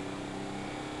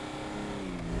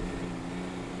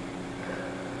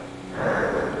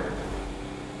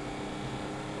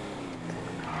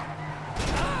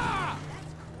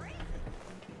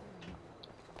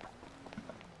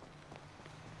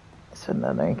 It's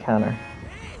another encounter.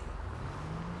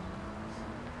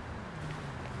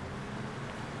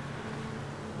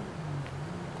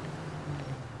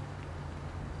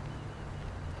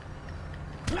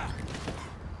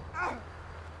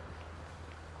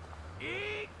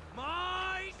 Eat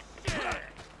my shit!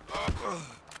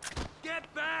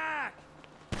 Get back!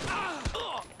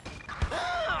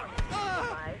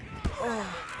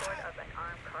 Report of an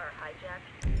armed car hijack.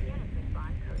 Units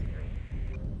respond code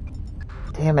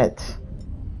 3. Damn it.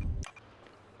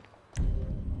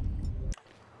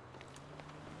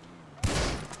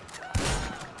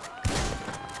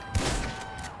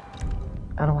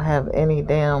 I don't have any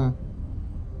damn...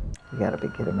 You gotta be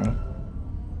kidding me.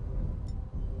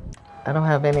 I don't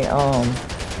have any,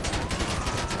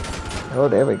 Oh,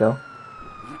 there we go.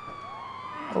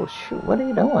 Oh, shoot. What are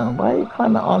you doing? Why are you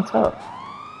climbing on top?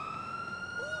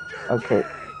 Okay.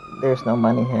 There's no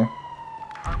money here.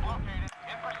 Perp located.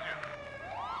 In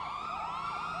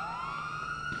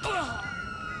pursuit.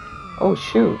 Oh,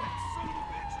 shoot.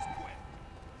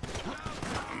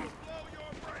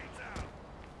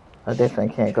 I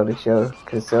definitely can't go to jail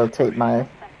because they'll take my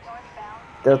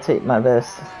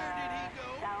vest. South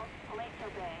Paleto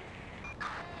Bay.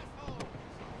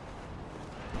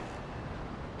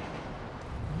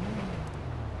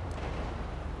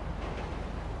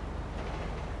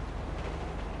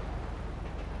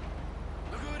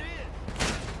 Look who it is!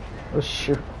 Oh,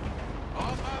 shoot.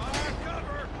 Off my fire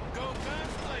cover! Go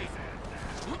guns blazing!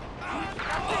 That's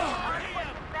we're in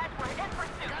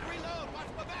pursuit. Got reload!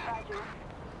 Watch my back! Roger.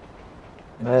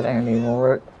 That ain't even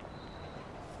work.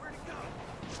 Where'd it go?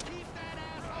 Keep that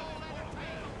asshole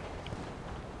entertained!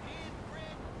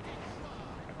 Inbred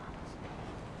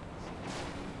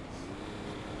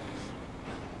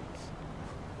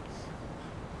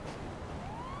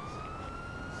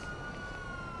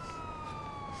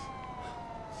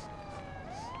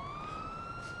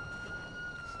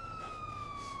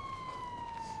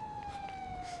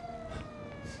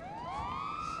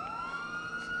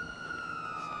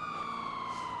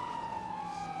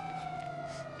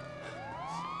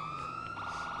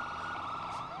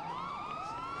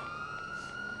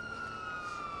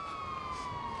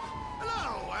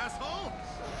Hello, asshole!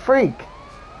 Freak!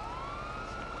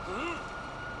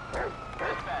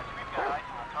 Dispatch, we've got eyes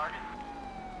on target.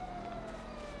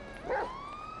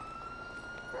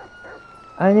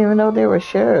 I didn't even know they were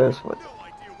sheriffs. What? No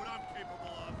idea what I'm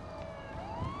capable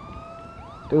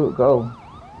of. Dude, go.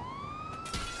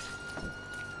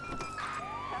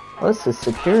 Oh, it's a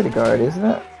security guard, isn't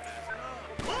it?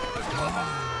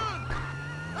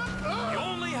 You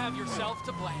only have yourself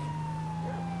to blame.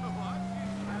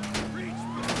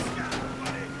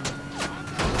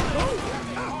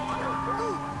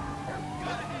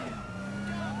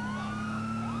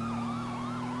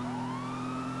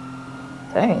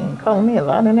 Dang, calling me a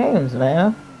lot of names,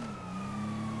 man.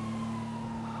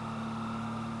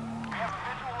 We have a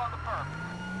visual on the perp.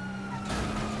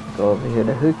 Go over here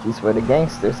to Hookie's where the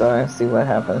gangsters are and see what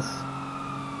happens.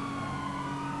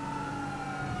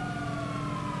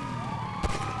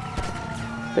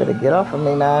 Better get off of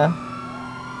me now.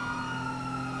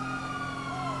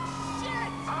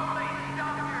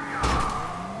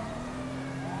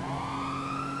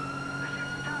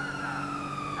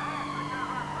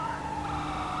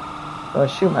 Gonna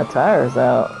shoot my tires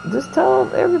out. Just tell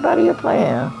everybody you're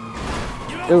playing.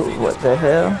 Dude, what the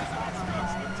hell?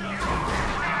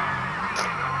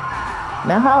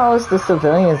 Now how is the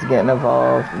civilians getting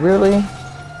involved? Really?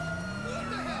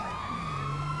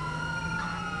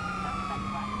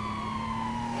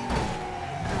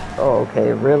 Oh,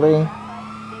 okay, really?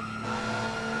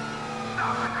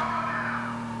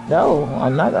 No,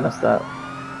 I'm not gonna stop.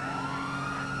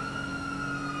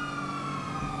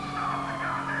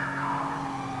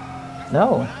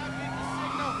 No.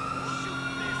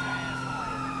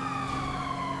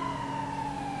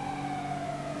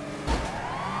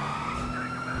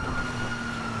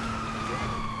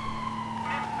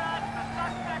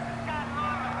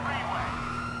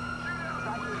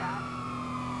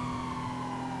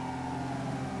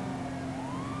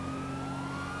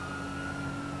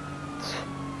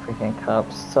 Freaking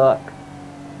cops suck.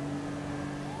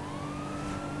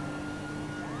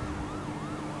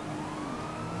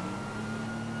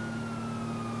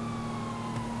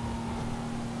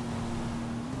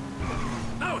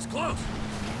 That was close.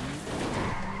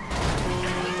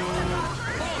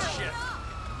 Bullshit.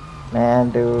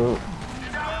 Man, dude.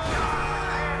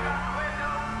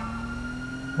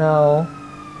 No.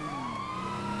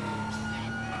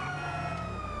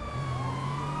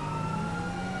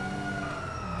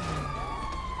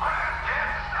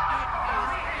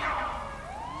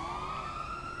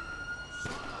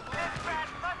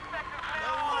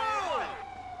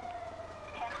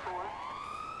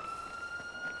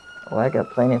 Oh, I got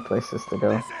plenty of places to go.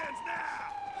 This ends now.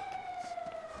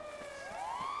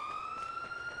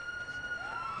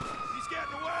 He's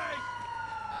getting away.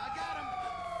 I got him.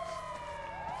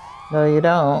 No, you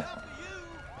don't. Enough of you.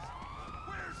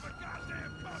 Where's the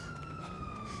goddamn cover?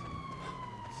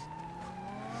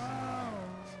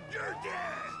 You're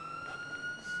dead.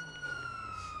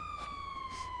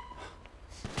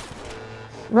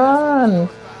 Run,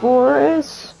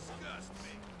 Forrest. Disgust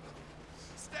me.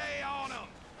 Stay on him.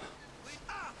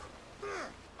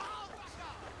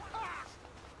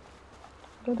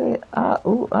 What are they?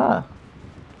 Ooh,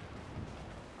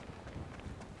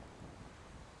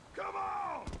 Come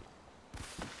on.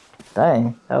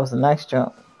 Dang, that was a nice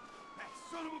jump. That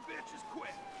son of a bitch is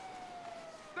quit.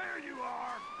 There you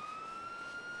are.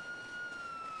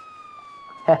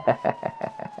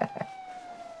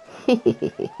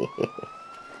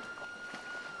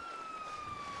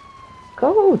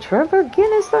 Go, Trevor,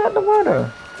 get inside the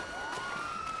water.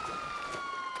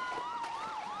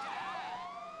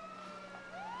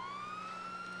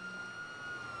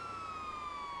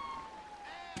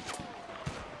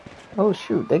 Oh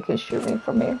shoot, they can shoot me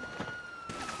from here.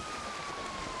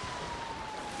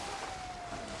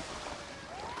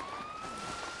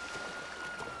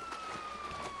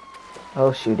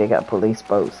 Oh shoot, they got police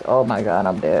boats. Oh my god,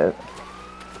 I'm dead.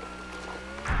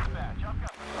 Dispatch, I've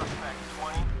got the suspect,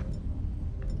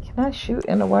 20. Can I shoot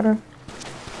in the water?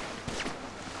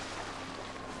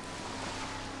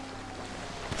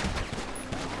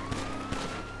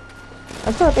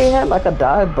 I thought they had like a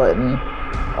dive button.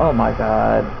 Oh my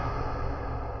god.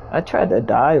 I tried to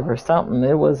dive or something,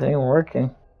 it wasn't even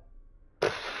working.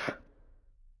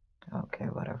 Okay,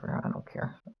 whatever, I don't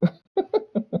care.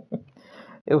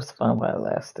 It was fun while it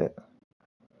lasted.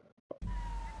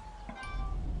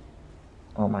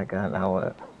 Oh my god, now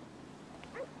what?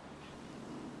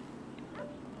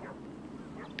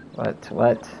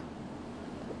 What?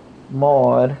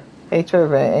 Maud. Hey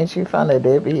Trevor, ain't you found that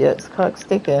deadbeat cock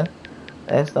sticking?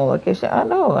 That's no location. I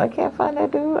know, I can't find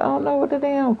that dude. I don't know where the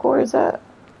damn core is at.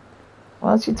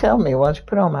 Why don't you tell me? Why don't you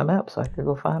put it on my map so I could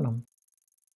go find him?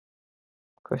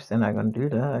 Of course, they're not gonna do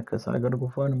that because I gotta go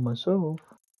find him myself.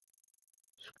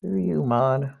 Screw you,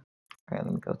 Maud. Alright,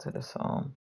 let me go to this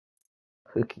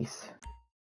cookies.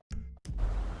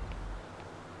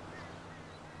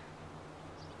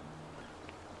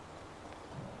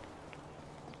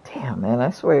 Damn, man,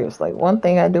 I swear it's like one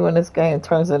thing I do in this game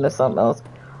turns into something else.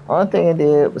 One thing I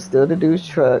did was steal the dude's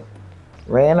truck,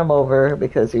 ran him over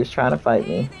because he was trying to fight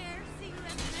me.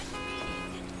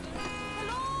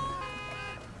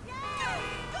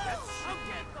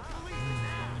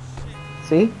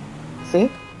 See? See?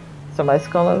 Somebody's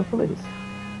calling the police.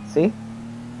 See?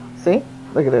 See?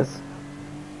 Look at this.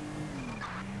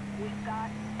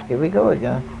 Here we go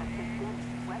again.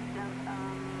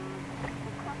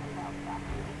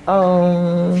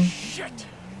 Shit!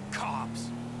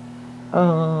 Cops!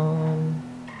 Um...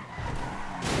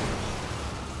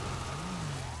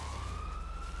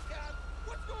 God,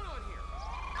 what's going on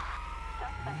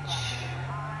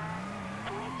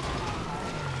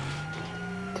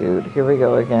here? Dude, here we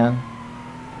go again.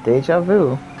 Deja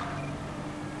vu.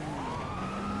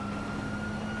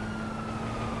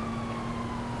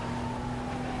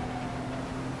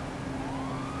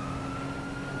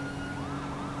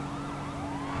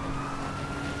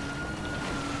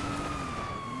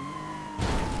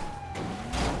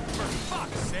 For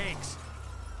fuck's sakes!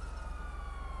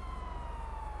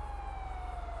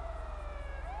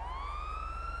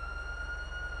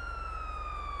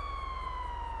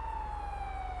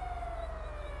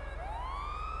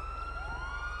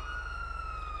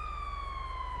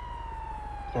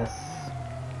 Yes.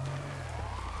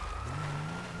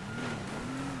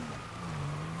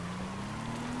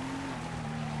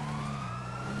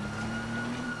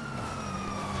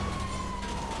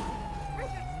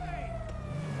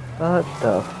 What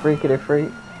the freakity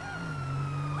freak?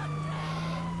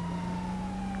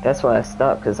 That's why I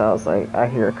stopped, because I was like, I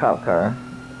hear a cop car.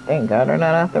 Thank God they're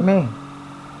not after me.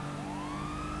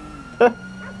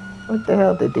 What the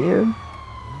hell, the deer?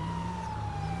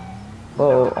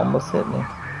 Whoa, almost hit me.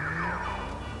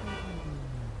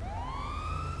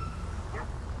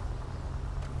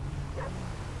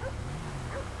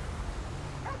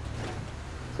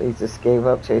 So he just gave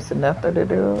up chasing after the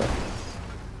dude.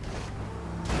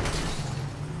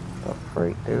 The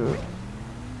freak, dude.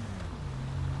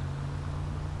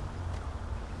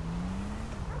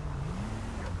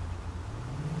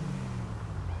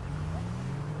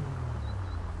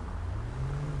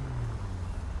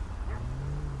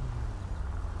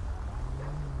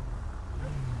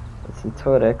 He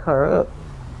tore that car up.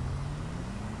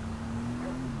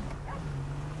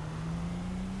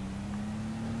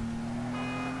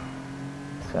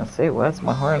 was gonna say, why's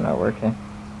my horn not working?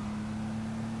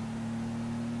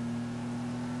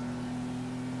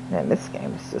 Man, this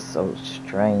game is just so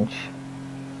strange.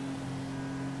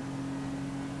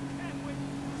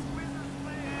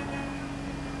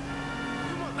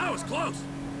 That was close.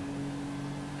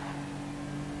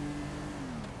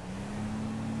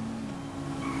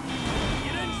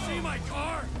 You didn't see my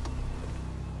car?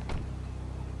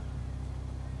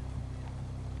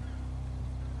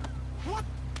 What?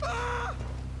 Ah!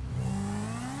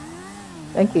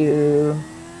 Thank you.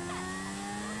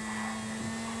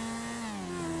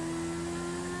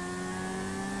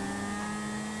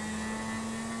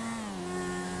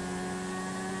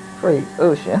 Great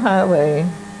Ocean Highway.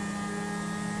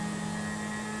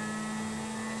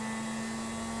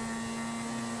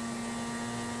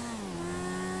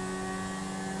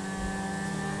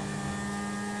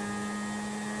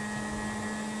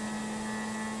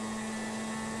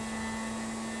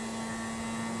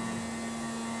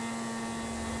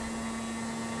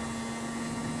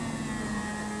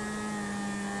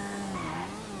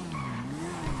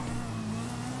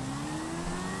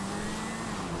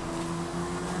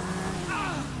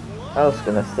 I was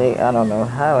gonna say, I don't know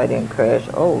how I didn't crash.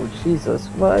 Oh, Jesus,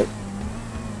 what?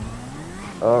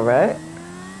 Alright.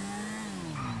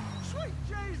 Sweet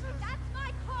Jesus! That's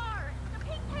my car! The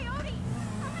pink coyote!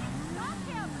 Somebody stop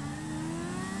him!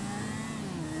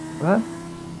 What?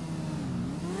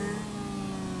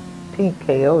 Pink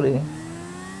Coyote.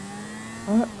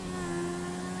 What?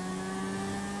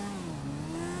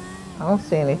 I don't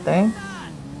see anything.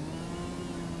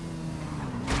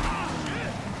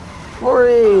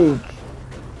 Freak!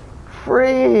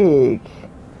 Freak!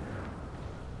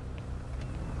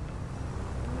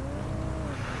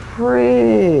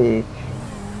 Freak!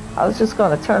 I was just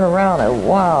gonna turn around and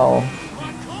wow.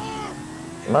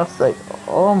 Looks like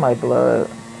all my blood.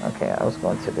 Okay, I was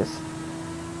going to this.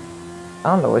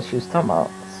 I don't know what she was talking about.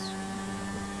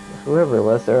 Whoever it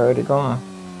was, they're already gone.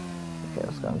 Okay, I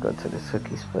was gonna go to this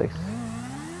Hookie's place.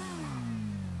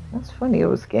 That's funny, it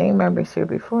was gang members here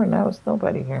before, now it's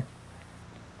nobody here.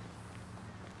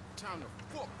 Time to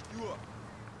fuck you up.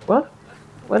 What?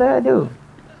 What did I do?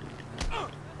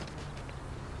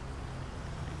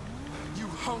 You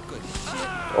hunk of shit.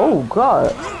 Oh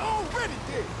god. You're already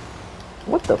dead.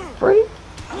 What the freak?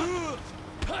 You're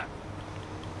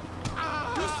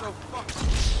so fucking.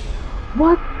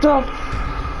 What the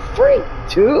freak,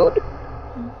 dude?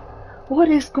 What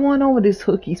is going on with this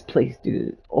Hookie's place,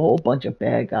 dude? A whole bunch of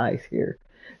bad guys here.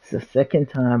 It's the second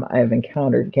time I have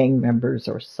encountered gang members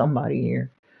or somebody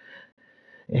here.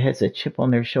 It has a chip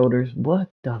on their shoulders. What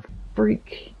the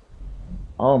freak?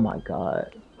 Oh my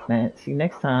god. Man, see,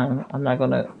 next time, I'm not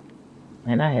gonna...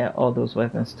 Man, I had all those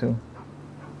weapons too.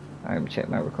 Alright, let me check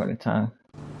my recording time.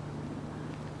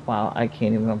 Wow, I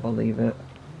can't even believe it.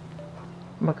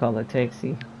 I'm gonna call a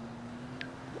taxi.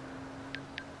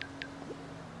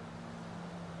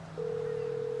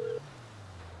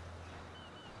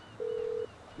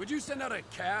 Would you send out a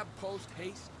cab post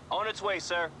haste? On its way,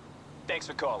 sir. Thanks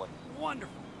for calling.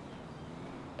 Wonderful.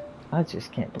 I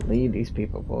just can't believe these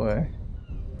people, boy.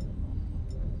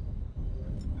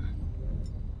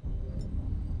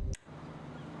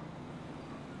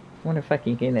 Wonder if I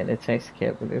can get in a taxi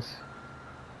cab with this.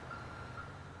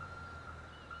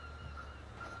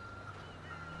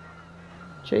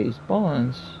 Chase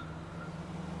Bonds.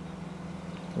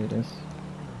 Do this.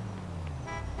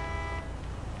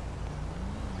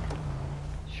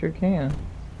 Sure can.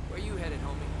 Where you headed,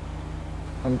 homie?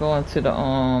 I'm going to the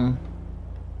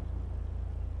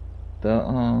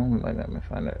wait, let me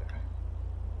find it.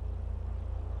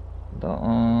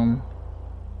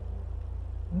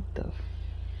 What the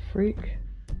freak?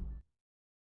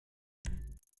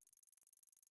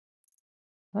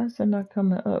 Why is it not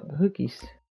coming up? Hookies.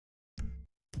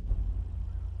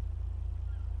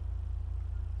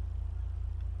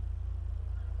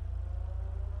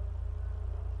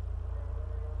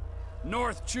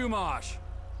 North Chumash.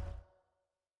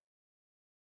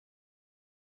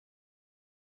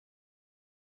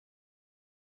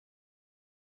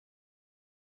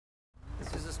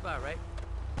 This is the spot, right?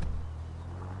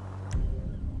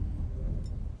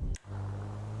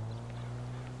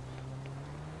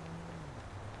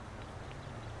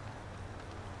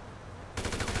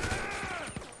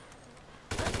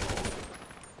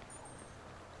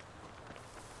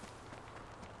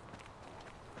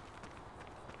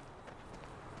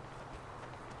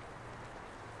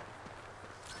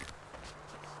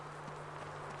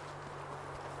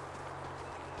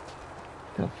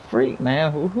 The freak,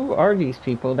 man. Who are these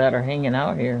people that are hanging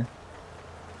out here?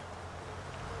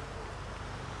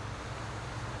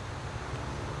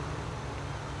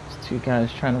 There's you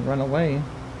guys trying to run away.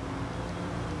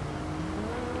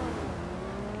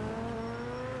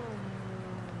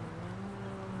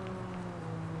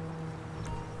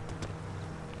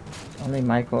 Only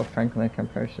Michael Franklin can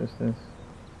purchase this.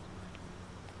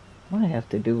 Might have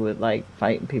to do with like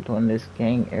fighting people in this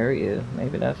gang area.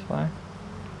 Maybe that's why.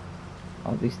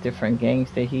 All these different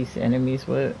gangs that he's enemies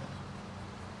with.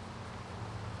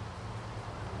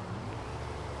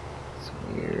 It's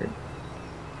weird.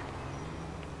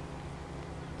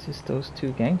 Just those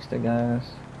two gangster guys.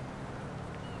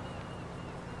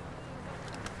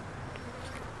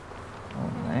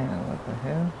 Oh man, what the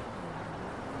hell?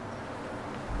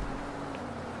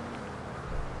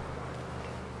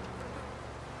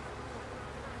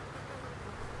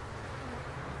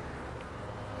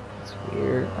 It's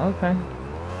weird. Okay.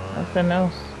 Nothing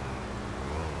else.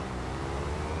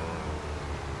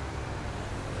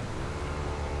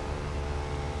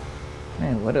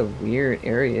 Man, what a weird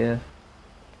area.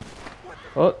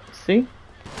 Oh, see?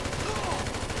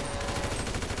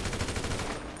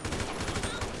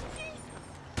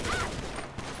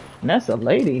 And that's a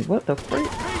lady. What the freak?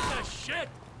 Piece of shit!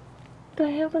 What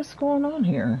the hell is going on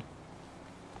here?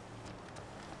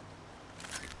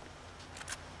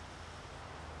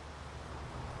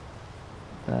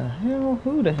 The hell?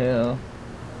 Who the hell?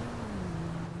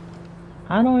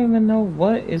 I don't even know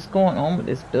what is going on with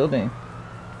this building.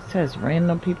 It says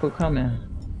random people coming.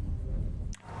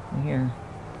 In here.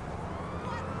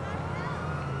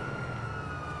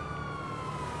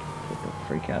 Get the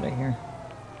freak out of here.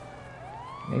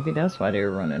 Maybe that's why they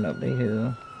were running up the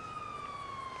hill.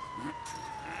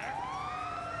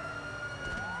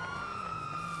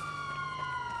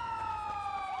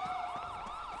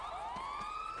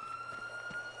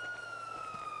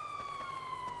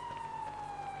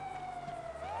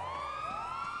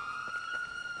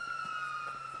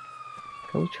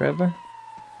 Go, Trevor.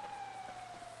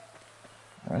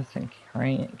 I think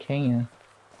Kenya.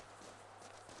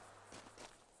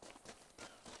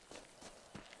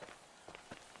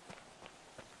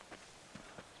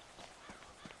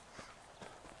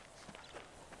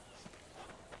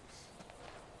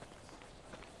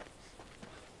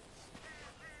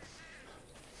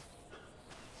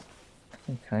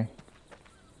 Okay.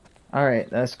 Alright,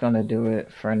 that's gonna do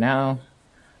it for now.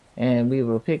 And we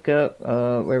will pick up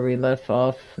where we left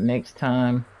off next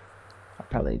time. I'll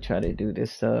probably try to do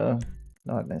this, no,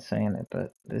 I've been saying it,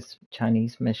 but this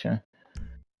Chinese mission.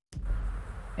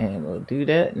 And we'll do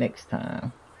that next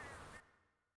time.